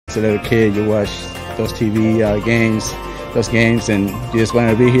As a little kid, you watch those TV those games, and you just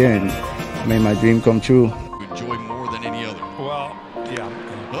wanted to be here, and made my dream come true. Enjoy more than any other. Well, yeah.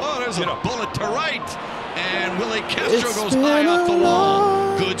 Oh, there's a bullet to right, and Willi Castro goes high off the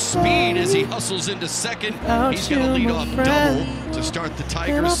wall. Good speed as he hustles into second. He's going to lead off double to start the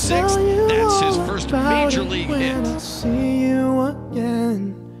Tigers' sixth. That's his first major league hit. I'll see you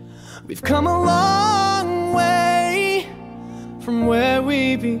again. We've come a long way from where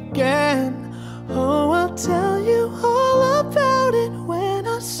we began. Oh, I'll tell you all about it when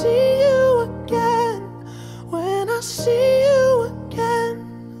I see you again. When I see you again.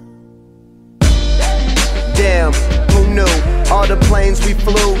 Damn, who knew? All the planes we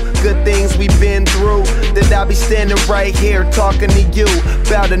flew, good things we've been through. That I'll be standing right here talking to you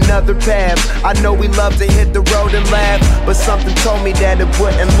about another path. I know we love to hit the road and laugh, but something told me that it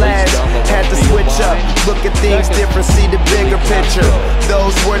wouldn't last. Had to switch up, look at things different, see the bigger picture.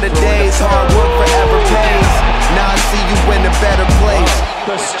 Those were the days, hard work forever pays. Now I see you in a better place.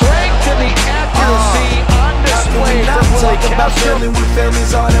 The strength and the accuracy on display from Willi Castro.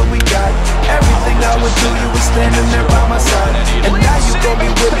 Family's all that we got. Everything I would do, you were standing there by my side. And now you gon' be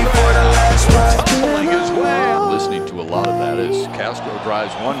with me for the last ride. Listening to a lot of that as Castro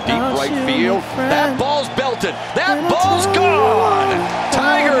drives one deep right field. That ball's belted. That ball's gone.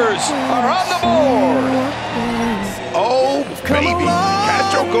 Tigers are on the board. Oh, baby.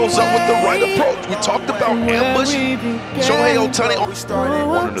 Castro goes up with the right approach. We talked about ambush. Shohei Ohtani. 1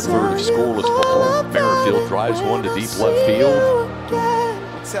 1/3 scoreless ball. Merrifield drives one to deep left field.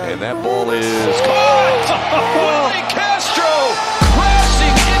 And that ball is caught! Willi Castro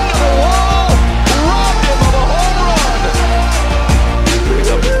crashing into the wall, robbed him of a home run. Brings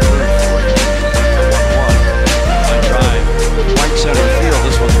up the third. 1-1. Line drive, right center field.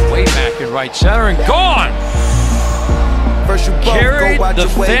 This one's way back in right center and gone. Carried the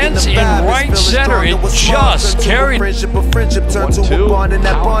fence in right center. It just carried. Friendship turned to a bond, and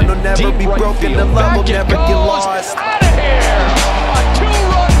that bond will never be broken. The love will never get lost. Out of here! A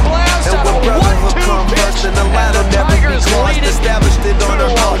two-run blast and on when a brotherhood come 1-2 first, and pitch, the line will never be crossed. Established it on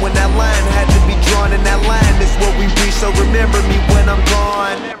our own when that line had to be drawn, and that line is what we reach. So remember me when I'm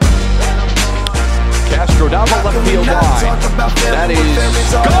gone. Castro down the left field line. That is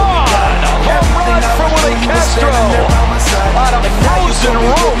gone! A home run for Willi Castro on a frozen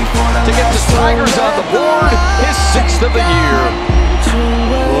rope to get the Tigers on the board, his 6th of the year.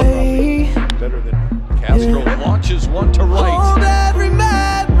 Better than Castro launches one to right.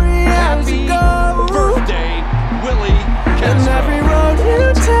 Happy birthday, Willi Castro.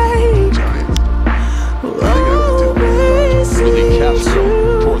 Willi Castro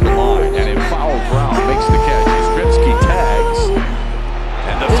toward the line and in foul ground makes the catch. Yastrzemski tags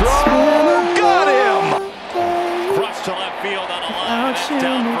and the throw got him. Cross to left field on a line. That's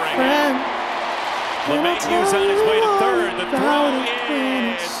down for a hit. LeMahieu's on his way to third. The throw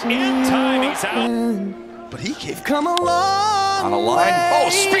is in time. He's out. But he gave Come along On a line. Oh,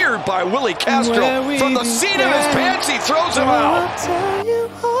 speared by Willi Castro. From the seat of his pants, he throws him out.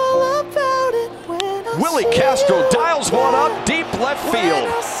 Willi Castro dials one up deep left field.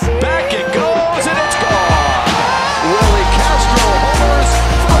 Back it goes, and it's gone. Willi